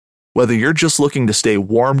Whether you're just looking to stay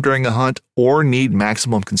warm during a hunt or need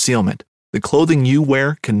maximum concealment, the clothing you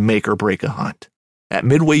wear can make or break a hunt. At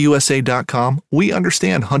MidwayUSA.com, we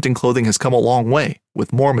understand hunting clothing has come a long way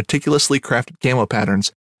with more meticulously crafted camo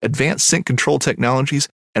patterns, advanced scent control technologies,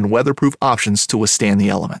 and weatherproof options to withstand the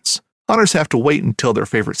elements. Hunters have to wait until their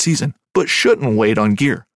favorite season, but shouldn't wait on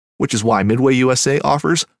gear, which is why Midway USA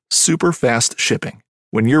offers super fast shipping.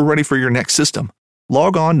 When you're ready for your next system,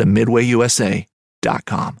 log on to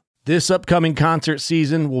MidwayUSA.com. This upcoming concert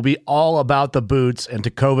season will be all about the boots, and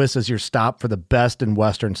Tecovas is your stop for the best in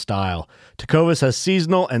Western style. Tecovas has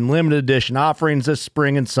seasonal and limited edition offerings this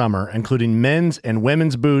spring and summer, including men's and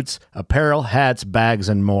women's boots, apparel, hats, bags,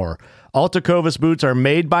 and more. All Tecovas boots are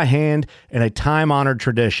made by hand in a time-honored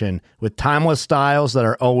tradition with timeless styles that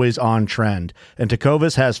are always on trend. And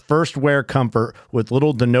Tecovas has first wear comfort with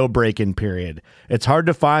little to no break-in period. It's hard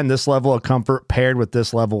to find this level of comfort paired with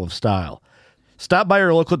this level of style. Stop by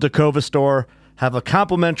your local Tecovas store, have a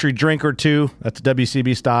complimentary drink or two, that's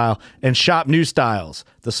WCB style, and shop new styles.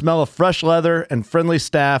 The smell of fresh leather and friendly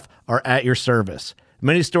staff are at your service.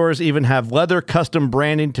 Many stores even have leather custom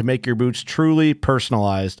branding to make your boots truly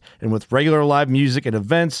personalized. And with regular live music and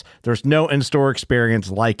events, there's no in-store experience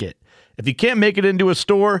like it. If you can't make it into a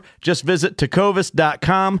store, just visit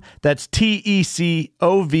Tecovas.com. That's TECOVAS.com.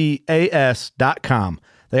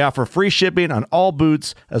 They offer free shipping on all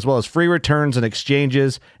boots, as well as free returns and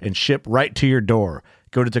exchanges, and ship right to your door.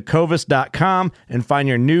 Go to Tecovas.com and find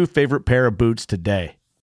your new favorite pair of boots today.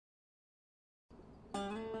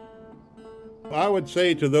 I would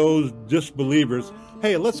say to those disbelievers,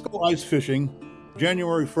 hey, let's go ice fishing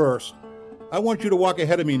January 1st. I want you to walk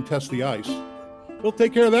ahead of me and test the ice. They'll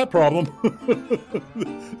take care of that problem.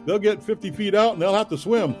 They'll get 50 feet out and they'll have to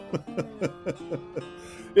swim.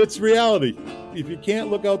 It's reality. If you can't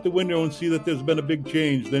look out the window and see that there's been a big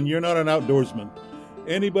change, then you're not an outdoorsman.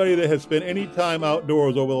 Anybody that has spent any time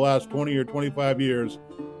outdoors over the last 20 or 25 years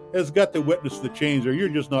has got to witness the change, or you're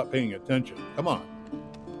just not paying attention. Come on.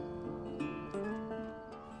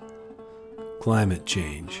 Climate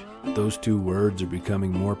change. Those two words are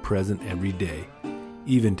becoming more present every day,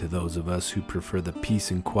 even to those of us who prefer the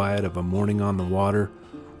peace and quiet of a morning on the water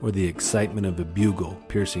or the excitement of a bugle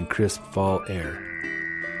piercing crisp fall air.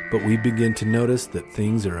 But we begin to notice that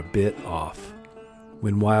things are a bit off.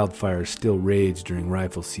 When wildfires still rage during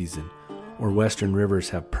rifle season, or western rivers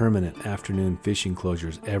have permanent afternoon fishing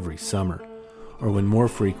closures every summer, or when more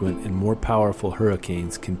frequent and more powerful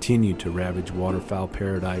hurricanes continue to ravage waterfowl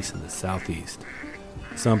paradise in the southeast,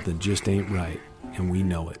 something just ain't right, and we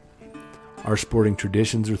know it. Our sporting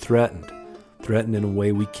traditions are threatened in a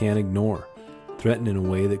way we can't ignore, threatened in a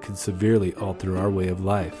way that could severely alter our way of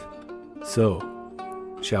life. So,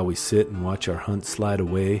 shall we sit and watch our hunts slide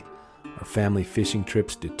away, our family fishing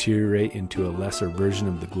trips deteriorate into a lesser version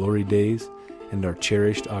of the glory days, and our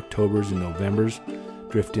cherished Octobers and Novembers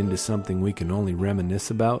drift into something we can only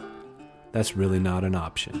reminisce about? That's really not an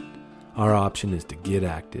option. Our option is to get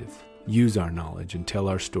active, use our knowledge, and tell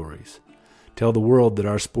our stories. Tell the world that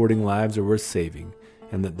our sporting lives are worth saving,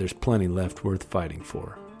 and that there's plenty left worth fighting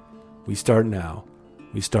for. We start now.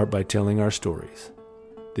 We start by telling our stories.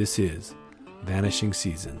 This is Vanishing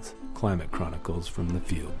Seasons, Climate Chronicles from the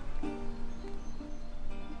Field.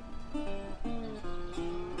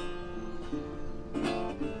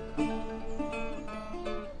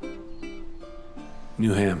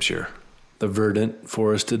 New Hampshire, the verdant,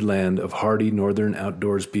 forested land of hardy northern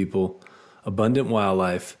outdoors people, abundant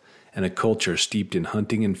wildlife, and a culture steeped in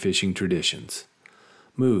hunting and fishing traditions.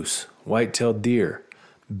 Moose, white-tailed deer,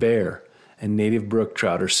 bear, and native brook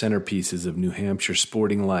trout are centerpieces of New Hampshire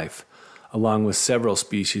sporting life, along with several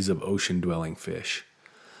species of ocean-dwelling fish.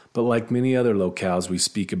 But like many other locales we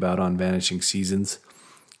speak about on Vanishing Seasons,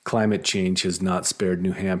 climate change has not spared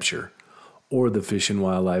New Hampshire, or the fish and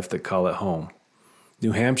wildlife that call it home.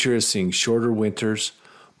 New Hampshire is seeing shorter winters,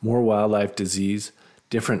 more wildlife disease,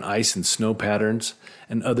 different ice and snow patterns,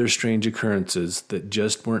 and other strange occurrences that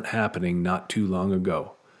just weren't happening not too long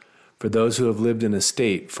ago. For those who have lived in a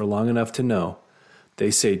state for long enough to know, they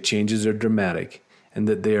say changes are dramatic and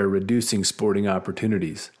that they are reducing sporting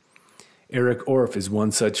opportunities. Eric Orff is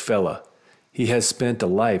one such fella. He has spent a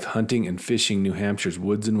life hunting and fishing New Hampshire's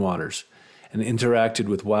woods and waters, and interacted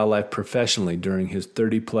with wildlife professionally during his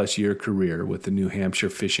 30-plus year career with the New Hampshire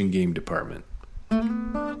Fish and Game Department.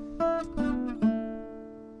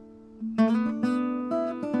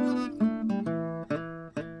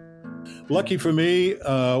 Lucky for me,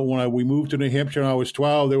 when we moved to New Hampshire when I was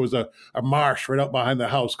 12, there was a marsh right out behind the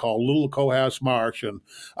house called Little Cohas Marsh, and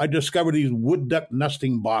I discovered these wood duck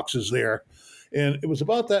nesting boxes there. And it was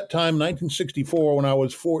about that time, 1964, when I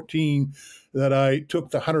was 14, that I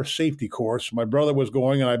took the hunter safety course. My brother was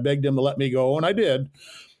going, and I begged him to let me go, and I did.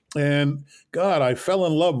 And God, I fell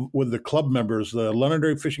in love with the club members. The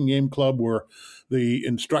Londonderry Fishing Game Club were the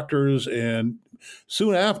instructors. And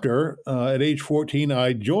soon after, at age 14,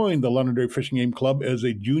 I joined the Londonderry Fishing Game Club as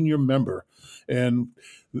a junior member and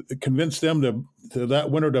convinced them to that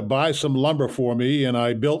winter to buy some lumber for me. And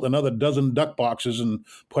I built another dozen duck boxes and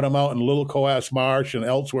put them out in Little Coas Marsh and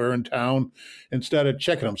elsewhere in town and started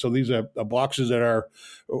checking them. So these are boxes that our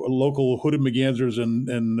local hooded mergansers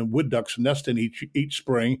and wood ducks nest in each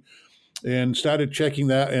spring, and started checking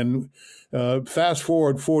that. And fast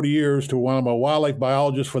forward 40 years to when I'm a wildlife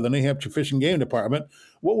biologist for the New Hampshire Fish and Game Department.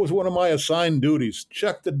 What was one of my assigned duties?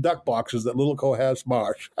 Check the duck boxes at Little Coas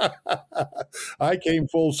Marsh. I came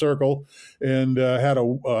full circle and had a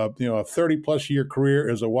 30-plus year career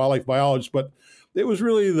as a wildlife biologist. But it was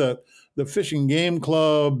really the Fish and Game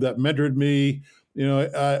Club that mentored me.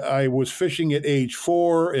 I was fishing at age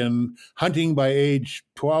 4 and hunting by age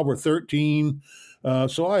 12 or 13.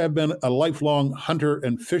 So I have been a lifelong hunter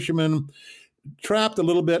and fisherman. Trapped a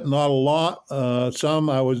little bit, not a lot.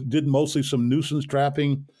 Did mostly some nuisance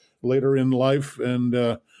trapping later in life,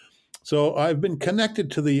 and so I've been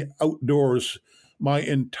connected to the outdoors my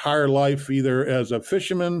entire life, either as a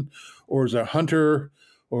fisherman or as a hunter,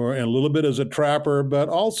 and a little bit as a trapper, but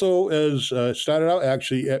also as started out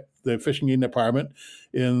actually at the Fishing Game Department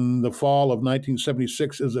in the fall of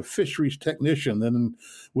 1976 as a fisheries technician. Then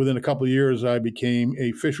within a couple of years, I became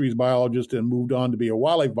a fisheries biologist and moved on to be a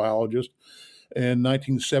wildlife biologist. In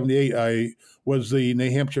 1978, I was the New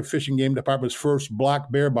Hampshire Fishing Game Department's first black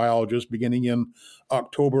bear biologist beginning in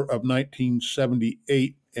October of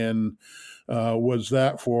 1978, and was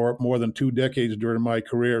that for more than 2 decades during my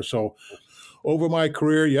career. So over my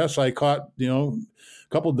career, yes, I caught, a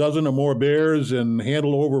couple dozen or more bears and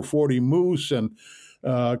handled over 40 moose and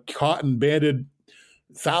caught and banded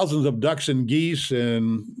thousands of ducks and geese.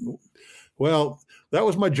 And, well, that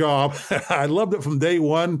was my job. I loved it from day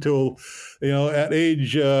one till, at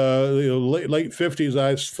age late 50s,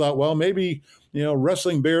 I thought, well, maybe,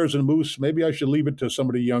 wrestling bears and moose, maybe I should leave it to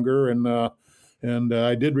somebody younger. And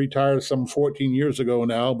I did retire some 14 years ago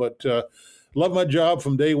now, but loved my job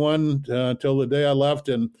from day one till the day I left,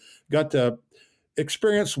 and got to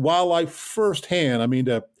experience wildlife firsthand. I mean,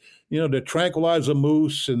 to tranquilize a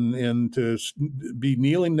moose and to be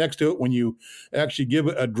kneeling next to it when you actually give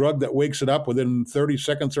it a drug that wakes it up within 30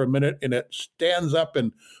 seconds or a minute, and it stands up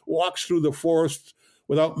and walks through the forest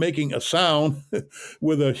without making a sound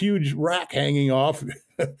with a huge rack hanging off.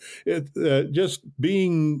 Just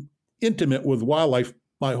being intimate with wildlife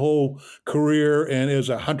my whole career, and as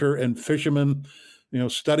a hunter and fisherman,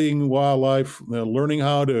 studying wildlife, learning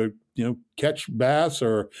how to, catch bass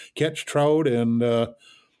or catch trout,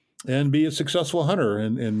 and be a successful hunter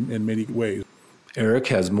in many ways. Eric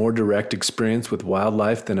has more direct experience with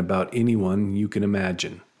wildlife than about anyone you can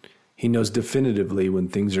imagine. He knows definitively when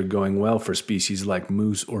things are going well for species like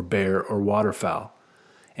moose or bear or waterfowl,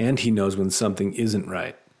 and he knows when something isn't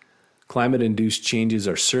right. Climate-induced changes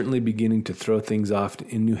are certainly beginning to throw things off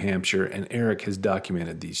in New Hampshire, and Eric has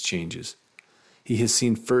documented these changes. He has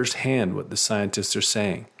seen firsthand what the scientists are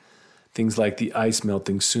saying, things like the ice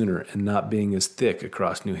melting sooner and not being as thick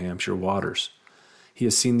across New Hampshire waters. He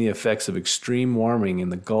has seen the effects of extreme warming in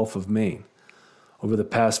the Gulf of Maine. Over the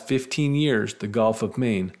past 15 years, the Gulf of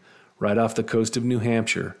Maine, right off the coast of New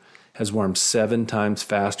Hampshire, has warmed 7 times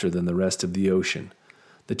faster than the rest of the ocean.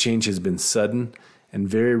 The change has been sudden and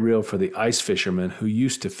very real for the ice fishermen who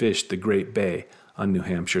used to fish the Great Bay on New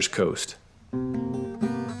Hampshire's coast.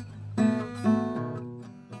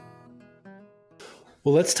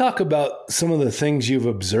 Well, let's talk about some of the things you've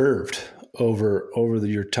observed over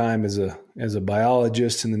your time as a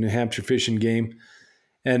biologist in the New Hampshire Fish and Game.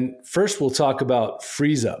 And first, we'll talk about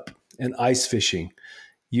freeze up and ice fishing.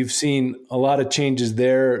 You've seen a lot of changes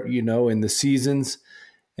there, in the seasons.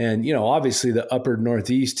 And, obviously the upper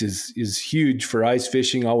Northeast is huge for ice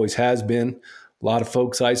fishing, always has been. A lot of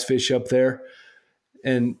folks ice fish up there.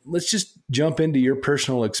 And let's just jump into your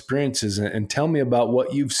personal experiences and tell me about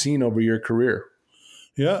what you've seen over your career.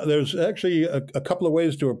 Yeah, there's actually a couple of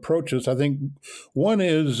ways to approach this. I think one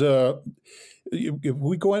is, if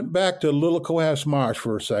we go back to Little Coas Marsh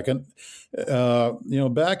for a second,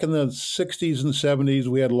 back in the 60s and 70s,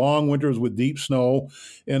 we had long winters with deep snow.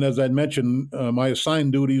 And as I mentioned, my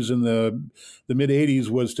assigned duties in the mid 80s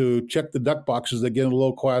was to check the duck boxes that get in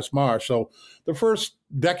Little Coas Marsh. So the first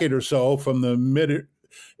decade or so, from the mid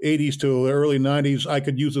 80s to the early 90s, I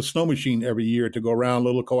could use a snow machine every year to go around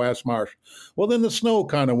Little Coas Marsh. Well, then the snow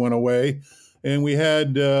kind of went away, and we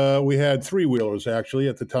had 3-wheelers actually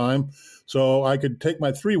at the time. So I could take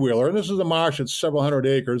my three-wheeler, and this is a marsh, it's several hundred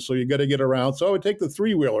acres, so you got to get around. So I would take the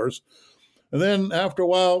three-wheelers. And then after a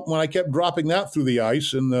while, when I kept dropping that through the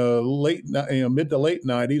ice in the mid to late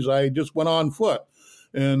 90s, I just went on foot.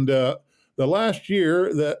 And the last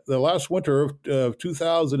winter of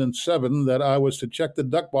 2007, that I was to check the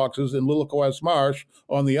duck boxes in Little Coas Marsh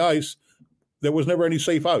on the ice, there was never any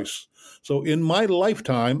safe ice. So in my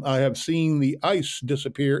lifetime, I have seen the ice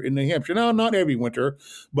disappear in New Hampshire. Now, not every winter,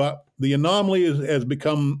 but the anomaly has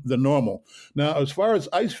become the normal. Now, as far as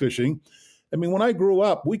ice fishing, I mean, when I grew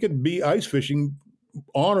up, we could be ice fishing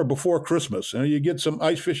on or before Christmas. You get some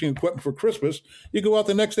ice fishing equipment for Christmas, you go out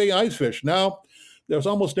the next day ice fish. Now, there's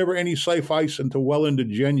almost never any safe ice until well into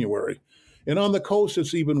January. And on the coast,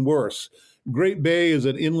 it's even worse. Great Bay is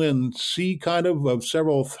an inland sea kind of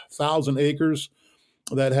several thousand acres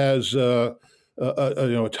that has a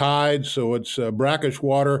tide, so it's brackish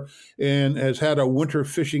water, and has had a winter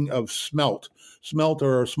fishing of smelt. Smelt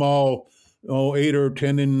are a small 8 or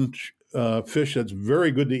 10 inch fish that's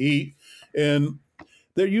very good to eat. And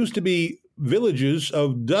there used to be villages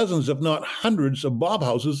of dozens, if not hundreds, of bob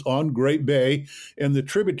houses on Great Bay and the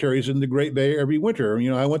tributaries in the Great Bay every winter.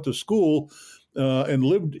 I went to school and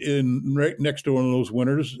lived right next to one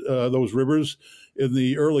of those rivers in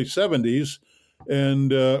the early 70s.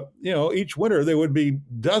 And, each winter there would be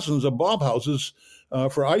dozens of bob houses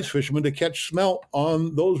for ice fishermen to catch smelt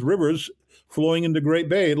on those rivers flowing into Great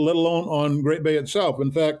Bay, let alone on Great Bay itself.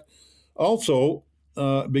 In fact, also,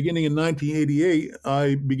 beginning in 1988,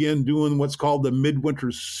 I began doing what's called the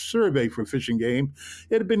Midwinter Survey for Fishing Game.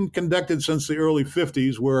 It had been conducted since the early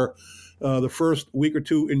 50s, where the first week or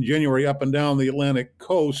two in January up and down the Atlantic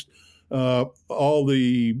coast, all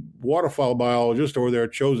the waterfowl biologists or their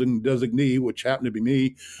chosen designee, which happened to be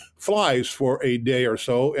me, flies for a day or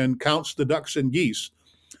so and counts the ducks and geese.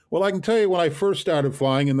 Well, I can tell you, when I first started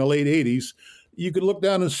flying in the late 80s, you could look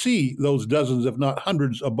down and see those dozens, if not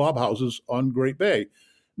hundreds, of bob houses on Great Bay.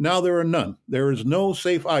 Now there are none. There is no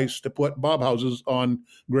safe ice to put bob houses on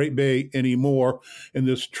Great Bay anymore. And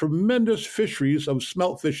this tremendous fisheries of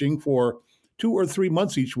smelt fishing for 2 or 3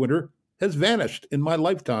 months each winter has vanished in my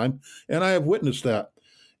lifetime, and I have witnessed that.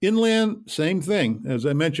 Inland, same thing. As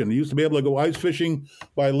I mentioned, I used to be able to go ice fishing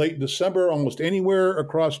by late December almost anywhere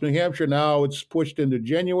across New Hampshire. Now it's pushed into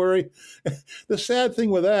January. The sad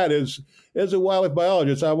thing with that is, as a wildlife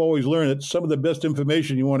biologist, I've always learned that some of the best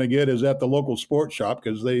information you want to get is at the local sports shop,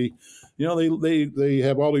 because they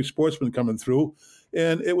have all these sportsmen coming through.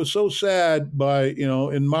 And it was so sad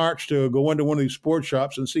in March to go into one of these sports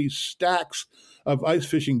shops and see stacks of ice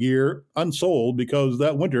fishing gear unsold because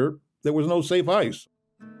that winter there was no safe ice.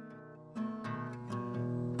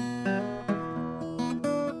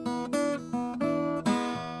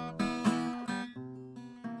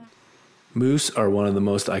 Moose are one of the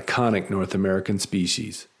most iconic North American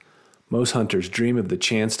species. Most hunters dream of the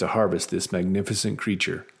chance to harvest this magnificent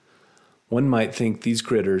creature. One might think these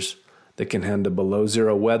critters that can handle below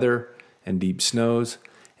zero weather and deep snows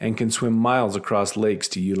and can swim miles across lakes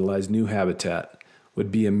to utilize new habitat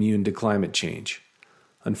would be immune to climate change.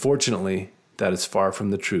 Unfortunately, that is far from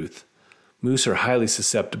the truth. Moose are highly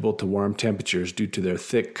susceptible to warm temperatures due to their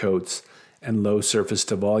thick coats and low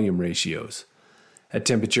surface-to-volume ratios. At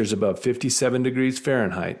temperatures above 57 degrees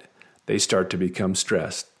Fahrenheit, they start to become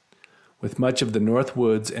stressed. With much of the North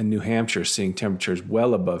Woods and New Hampshire seeing temperatures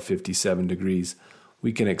well above 57 degrees,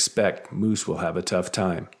 we can expect moose will have a tough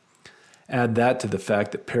time. Add that to the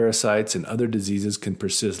fact that parasites and other diseases can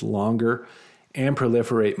persist longer and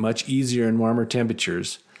proliferate much easier in warmer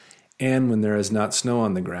temperatures, and when there is not snow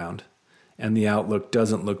on the ground, and the outlook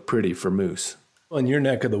doesn't look pretty for moose. Well, in your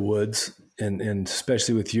neck of the woods, and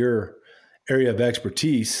especially with your area of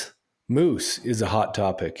expertise, moose is a hot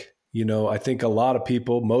topic. I think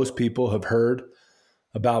most people have heard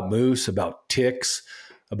about moose, about ticks,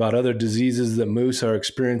 about other diseases that moose are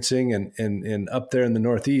experiencing, and up there in the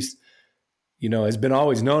Northeast, has been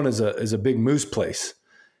always known as a big moose place.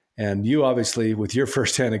 And you obviously, with your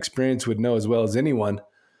firsthand experience, would know as well as anyone.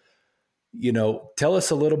 Tell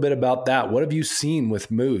us a little bit about that. What have you seen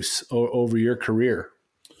with moose over your career?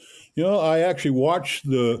 I actually watched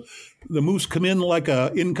the moose come in like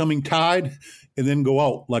an incoming tide and then go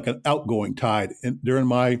out like an outgoing tide during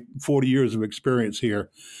my 40 years of experience here.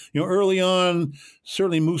 Early on,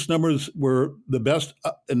 certainly moose numbers were the best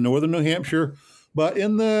in northern New Hampshire, but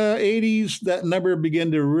in the 80s, that number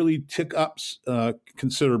began to really tick up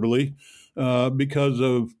considerably. because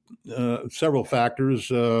of several factors.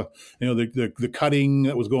 The cutting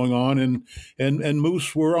that was going on, and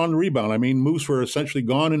moose were on the rebound. I mean, moose were essentially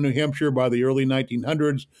gone in New Hampshire by the early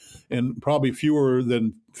 1900s, and probably fewer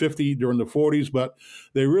than 50 during the 40s. But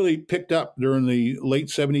they really picked up during the late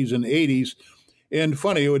 70s and 80s. And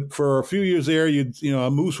funny, for a few years there,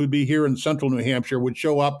 a moose would be here in central New Hampshire, would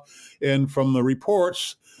show up, and from the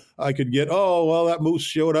reports, I could get, that moose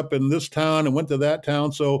showed up in this town and went to that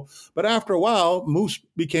town. So, but after a while, moose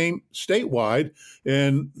became statewide,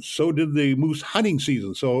 and so did the moose hunting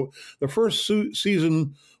season. So the first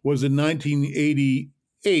season was in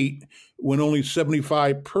 1988, when only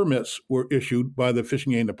 75 permits were issued by the Fish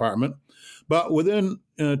and Game Department. But within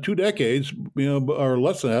 2 decades, or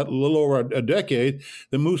less than that, a little over a decade,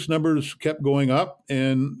 the moose numbers kept going up,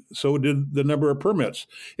 and so did the number of permits.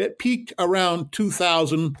 It peaked around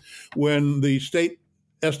 2000 when the state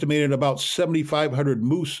estimated about 7,500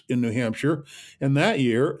 moose in New Hampshire, and that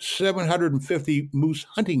year, 750 moose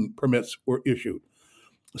hunting permits were issued.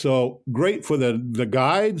 So great for the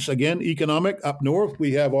guides. Again, economic. Up north,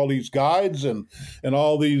 we have all these guides and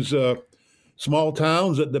all these small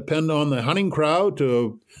towns that depend on the hunting crowd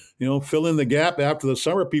to, fill in the gap after the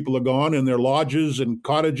summer people are gone, in their lodges and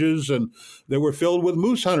cottages, and they were filled with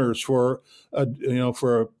moose hunters for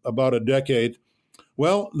about a decade.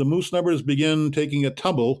 Well, the moose numbers begin taking a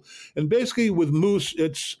tumble, and basically with moose,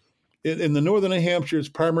 it's in the northern New Hampshire, it's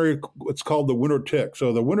called the winter tick.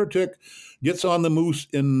 So the winter tick gets on the moose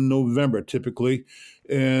in November typically,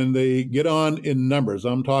 and they get on in numbers.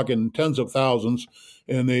 I'm talking tens of thousands,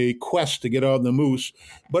 and they quest to get on the moose.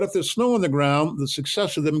 But if there's snow on the ground, the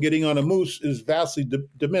success of them getting on a moose is vastly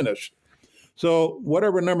diminished. So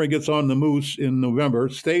whatever number gets on the moose in November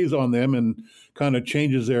stays on them and kind of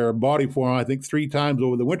changes their body form, I think, 3 times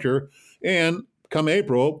over the winter. And come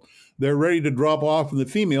April, they're ready to drop off, and the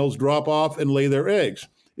females drop off and lay their eggs.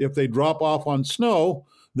 If they drop off on snow,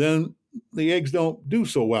 then the eggs don't do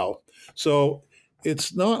so well. So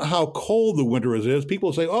it's not how cold the winter is.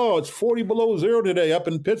 People say, it's 40 below zero today up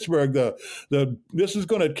in Pittsburgh. This is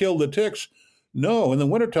going to kill the ticks. No, in the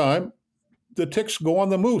wintertime, the ticks go on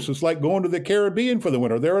the moose. It's like going to the Caribbean for the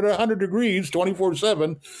winter. They're at 100 degrees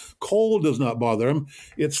 24/7. Cold does not bother them.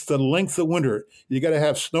 It's the length of winter. You got to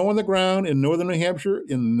have snow on the ground in northern New Hampshire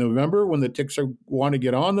in November when the ticks want to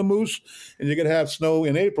get on the moose, and you got to have snow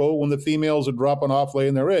in April when the females are dropping off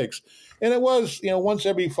laying their eggs. And it was, once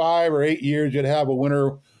every 5 or 8 years, you'd have a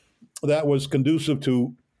winter that was conducive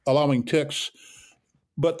to allowing ticks.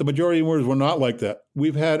 But the majority of winters were not like that.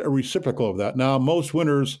 We've had a reciprocal of that. Now, most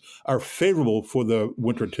winters are favorable for the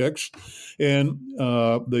winter ticks. And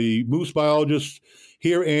the moose biologists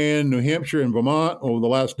here in New Hampshire and Vermont over the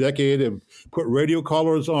last decade have put radio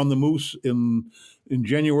collars on the moose in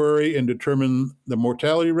January and determined the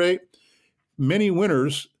mortality rate. Many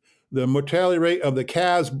winters, the mortality rate of the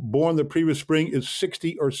calves born the previous spring is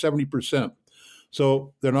 60 or 70%.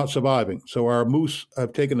 So they're not surviving. So our moose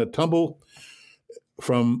have taken a tumble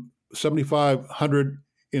from 7,500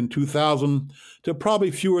 in 2000 to probably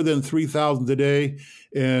fewer than 3,000 today.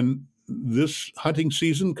 And this hunting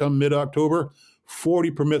season, come mid-October,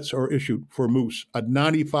 40 permits are issued for moose, a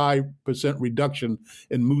 95% reduction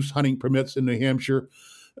in moose hunting permits in New Hampshire.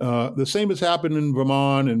 The same has happened in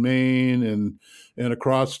Vermont and Maine and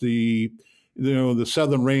across the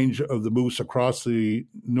southern range of the moose across the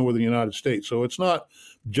northern United States. So it's not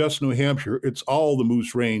just New Hampshire, it's all the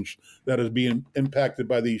moose range that is being impacted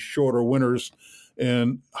by these shorter winters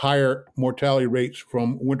and higher mortality rates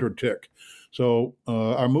from winter tick. So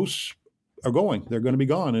our moose are going. They're going to be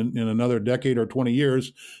gone in another decade or 20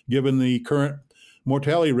 years, given the current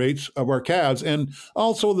mortality rates of our calves. And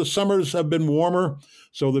also the summers have been warmer,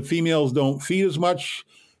 so the females don't feed as much.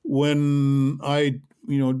 When I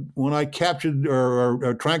captured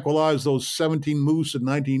or tranquilized those 17 moose in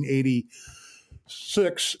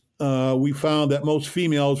 1986, we found that most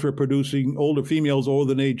females were producing, older females older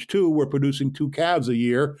than age 2 were producing 2 calves a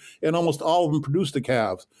year, and almost all of them produced a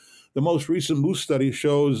calf. The most recent moose study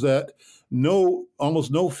shows that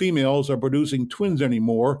almost no females are producing twins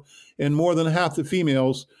anymore, and more than half the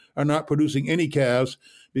females are not producing any calves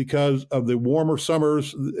because of the warmer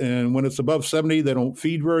summers. And when it's above 70, they don't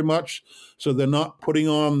feed very much, so they're not putting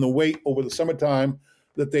on the weight over the summertime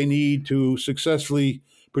that they need to successfully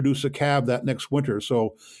produce a calf that next winter.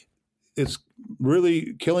 So it's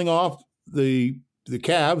really killing off the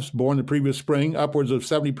calves born the previous spring, upwards of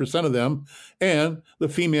 70% of them, and the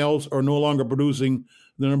females are no longer producing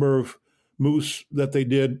the number of moose that they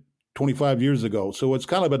did 25 years ago. So it's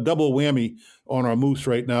kind of a double whammy on our moose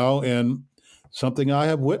right now, and something I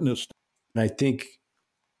have witnessed. And I think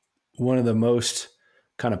one of the most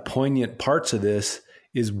kind of poignant parts of this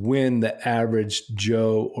is when the average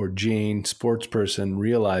Joe or Jane sports person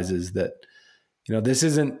realizes that, this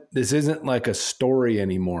isn't like a story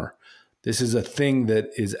anymore. This is a thing that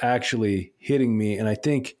is actually hitting me. And I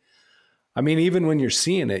think, even when you're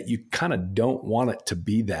seeing it, you kind of don't want it to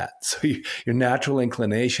be that. So your natural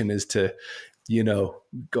inclination is to,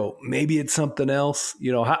 go, maybe it's something else.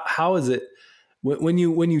 How is it when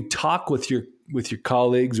you talk with your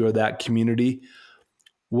colleagues or that community?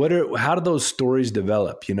 How do those stories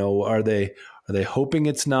develop? Are they hoping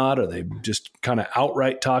it's not? Are they just kind of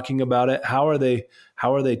outright talking about it? How are they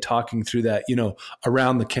talking through that,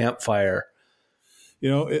 around the campfire?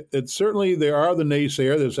 It certainly, there are the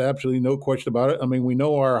naysayer. There's absolutely no question about it. We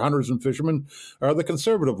know our hunters and fishermen are the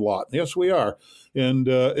conservative lot. Yes, we are. And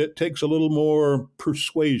it takes a little more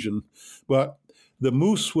persuasion. But the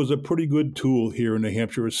moose was a pretty good tool here in New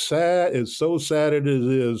Hampshire. As so sad it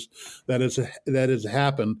is that has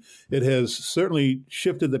happened, it has certainly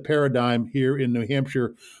shifted the paradigm here in New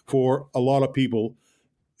Hampshire for a lot of people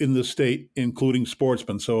in the state, including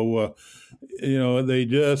sportsmen. So, they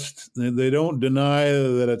don't deny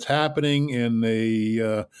that it's happening, and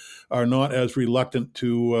they are not as reluctant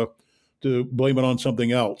to blame it on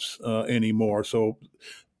something else anymore. So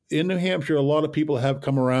in New Hampshire, a lot of people have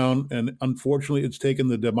come around, and unfortunately it's taken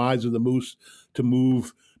the demise of the moose to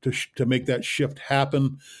move to make that shift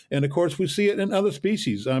happen. And of course, we see it in other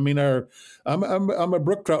species. I'm a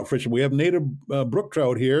brook trout fisherman. We have native brook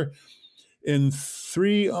trout here in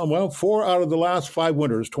 4 out of the last 5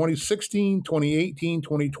 winters, 2016, 2018,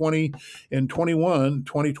 2020, and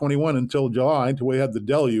 2021 until July, until we had the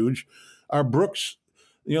deluge. Our brooks,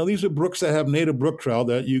 these are brooks that have native brook trout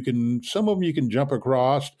that some of them you can jump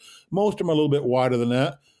across. Most of them are a little bit wider than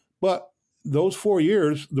that. But those 4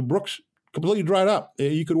 years, the brooks completely dried up.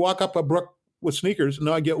 You could walk up a brook with sneakers and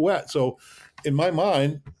not get wet. So in my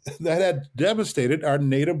mind, that had devastated our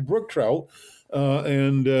native brook trout.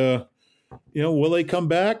 Will they come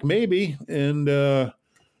back? Maybe. And I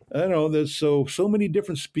don't know. There's so many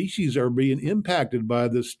different species are being impacted by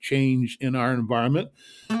this change in our environment.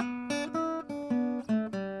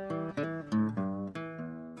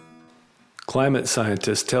 Climate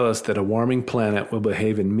scientists tell us that a warming planet will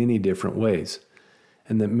behave in many different ways,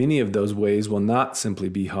 and that many of those ways will not simply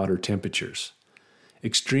be hotter temperatures.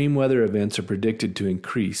 Extreme weather events are predicted to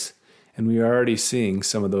increase, and we are already seeing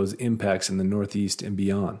some of those impacts in the Northeast and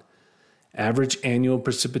beyond. Average annual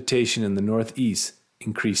precipitation in the Northeast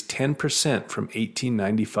increased 10% from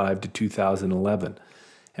 1895 to 2011,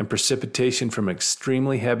 and precipitation from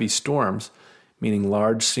extremely heavy storms, meaning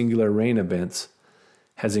large singular rain events,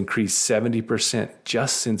 has increased 70%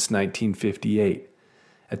 just since 1958.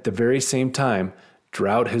 At the very same time,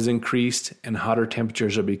 drought has increased and hotter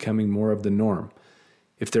temperatures are becoming more of the norm.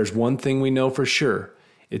 If there's one thing we know for sure,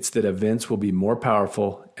 it's that events will be more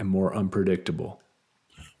powerful and more unpredictable.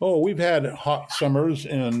 Oh, we've had hot summers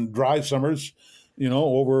and dry summers,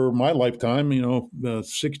 over my lifetime,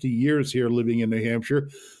 60 years here living in New Hampshire,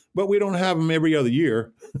 but we don't have them every other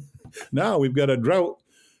year. Now we've got a drought.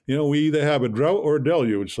 We either have a drought or a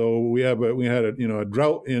deluge. So we had a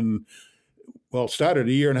drought started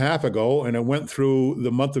a year and a half ago, and it went through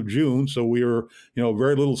the month of June. So we were,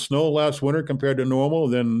 very little snow last winter compared to normal.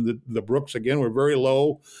 Then the brooks again were very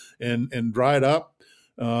low and dried up.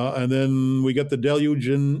 And then we got the deluge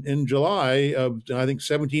in July of, I think,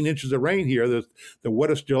 17 inches of rain here, the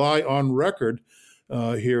wettest July on record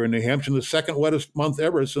here in New Hampshire, the second wettest month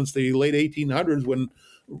ever since the late 1800s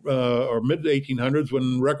or mid 1800s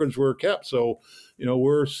when records were kept. So,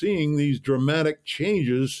 we're seeing these dramatic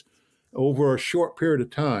changes over a short period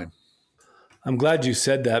of time. I'm glad you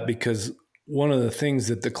said that, because one of the things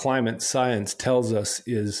that the climate science tells us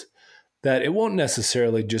is that it won't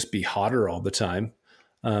necessarily just be hotter all the time.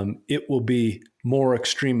 It will be more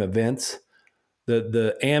extreme events.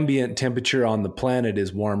 The ambient temperature on the planet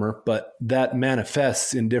is warmer, but that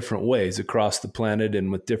manifests in different ways across the planet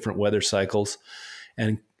and with different weather cycles.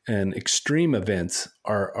 And extreme events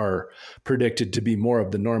are predicted to be more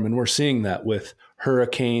of the norm. And we're seeing that with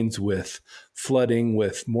hurricanes, with flooding,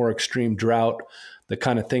 with more extreme drought, the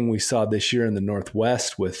kind of thing we saw this year in the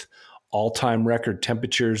Northwest with all-time record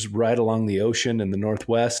temperatures right along the ocean in the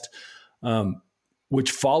Northwest,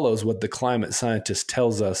 which follows what the climate scientist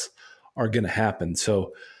tells us are going to happen.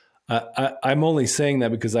 So I'm only saying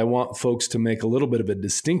that because I want folks to make a little bit of a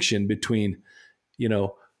distinction between,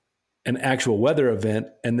 an actual weather event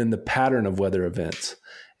and then the pattern of weather events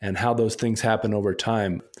and how those things happen over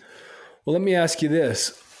time. Well, let me ask you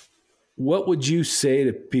this. What would you say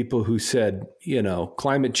to people who said,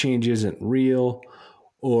 climate change isn't real,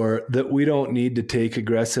 or that we don't need to take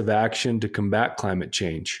aggressive action to combat climate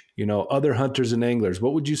change. Other hunters and anglers,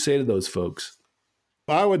 what would you say to those folks?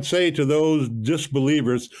 I would say to those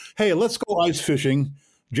disbelievers, hey, let's go ice fishing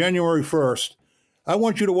January 1st. I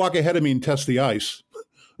want you to walk ahead of me and test the ice.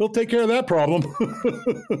 They'll take care of that problem.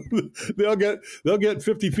 They'll get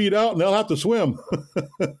 50 feet out and they'll have to swim.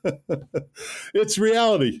 It's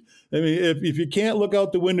reality. I mean, if you can't look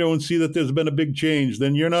out the window and see that there's been a big change,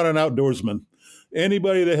 then you're not an outdoorsman.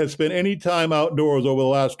 Anybody that has spent any time outdoors over the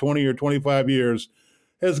last 20 or 25 years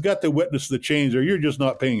has got to witness the change, or you're just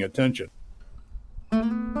not paying attention.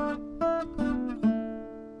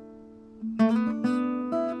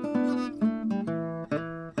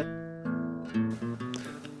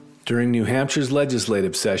 During New Hampshire's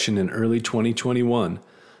legislative session in early 2021,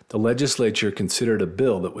 the legislature considered a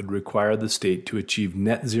bill that would require the state to achieve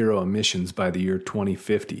net zero emissions by the year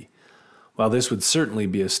 2050. While this would certainly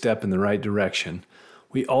be a step in the right direction,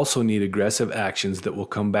 we also need aggressive actions that will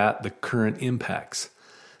combat the current impacts.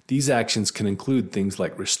 These actions can include things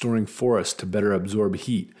like restoring forests to better absorb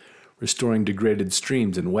heat, restoring degraded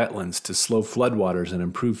streams and wetlands to slow floodwaters and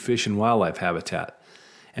improve fish and wildlife habitat,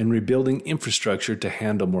 and rebuilding infrastructure to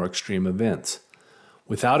handle more extreme events.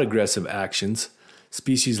 Without aggressive actions,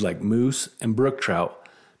 species like moose and brook trout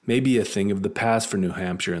may be a thing of the past for New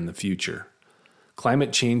Hampshire in the future.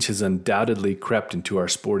 Climate change has undoubtedly crept into our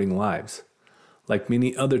sporting lives. Like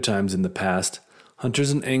many other times in the past,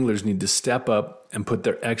 hunters and anglers need to step up and put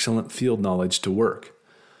their excellent field knowledge to work.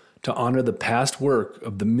 To honor the past work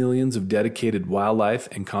of the millions of dedicated wildlife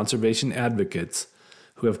and conservation advocates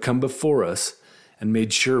who have come before us and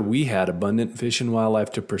made sure we had abundant fish and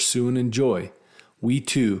wildlife to pursue and enjoy, we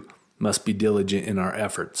too must be diligent in our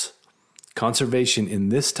efforts. Conservation in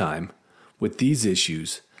this time, with these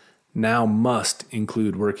issues, now must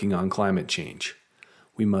include working on climate change.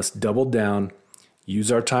 We must double down,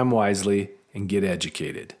 use our time wisely, and get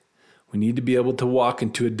educated. We need to be able to walk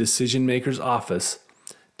into a decision maker's office,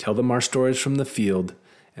 tell them our stories from the field,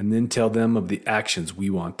 and then tell them of the actions we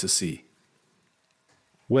want to see.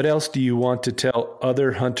 What else do you want to tell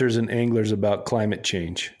other hunters and anglers about climate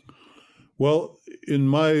change? Well, in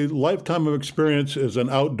my lifetime of experience as an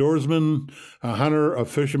outdoorsman, a hunter, a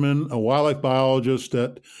fisherman, a wildlife biologist,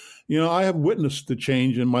 that, I have witnessed the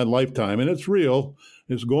change in my lifetime, and it's real.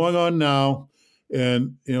 It's going on now,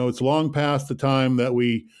 and, it's long past the time that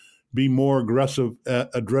we be more aggressive at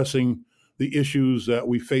addressing the issues that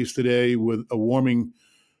we face today with a warming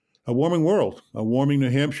world, a warming New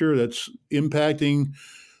Hampshire that's impacting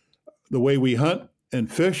the way we hunt and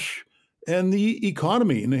fish and the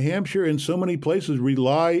economy. New Hampshire, in so many places,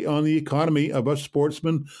 rely on the economy of us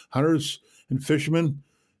sportsmen, hunters, and fishermen,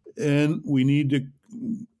 and we need to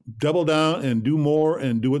double down and do more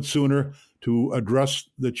and do it sooner to address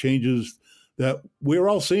the changes that we're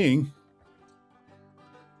all seeing.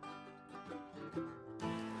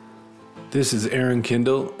 This is Aaron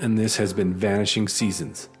Kindle, and this has been Vanishing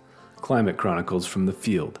Seasons, Climate Chronicles from the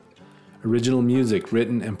Field. Original music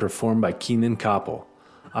written and performed by Keenan Koppel.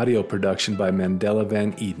 Audio production by Mandela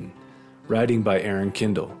Van Eden. Writing by Aaron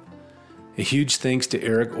Kindle. A huge thanks to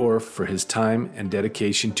Eric Orff for his time and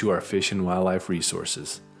dedication to our fish and wildlife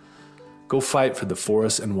resources. Go fight for the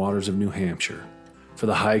forests and waters of New Hampshire, for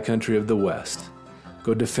the high country of the West.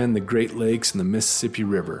 Go defend the Great Lakes and the Mississippi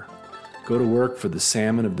River. Go to work for the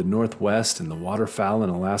salmon of the Northwest and the waterfowl in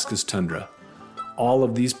Alaska's tundra. All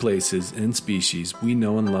of these places and species we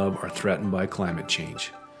know and love are threatened by climate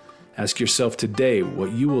change. Ask yourself today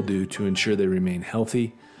what you will do to ensure they remain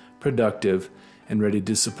healthy, productive, and ready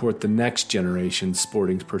to support the next generation's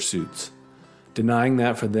sporting pursuits. Denying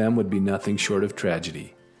that for them would be nothing short of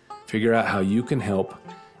tragedy. Figure out how you can help,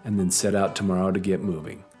 and then set out tomorrow to get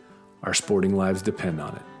moving. Our sporting lives depend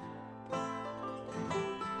on it.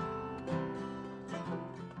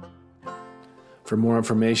 For more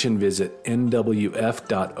information, visit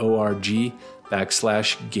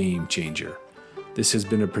nwf.org/GameChanger. This has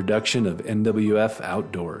been a production of NWF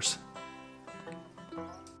Outdoors.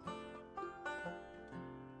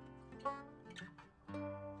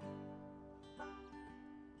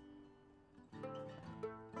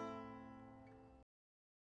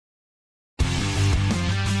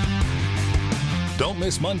 Don't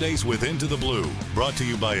miss Mondays with Into the Blue, brought to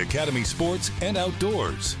you by Academy Sports and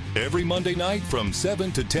Outdoors. Every Monday night from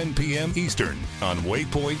 7 to 10 p.m. Eastern on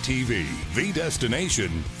Waypoint TV, the destination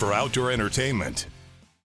for outdoor entertainment.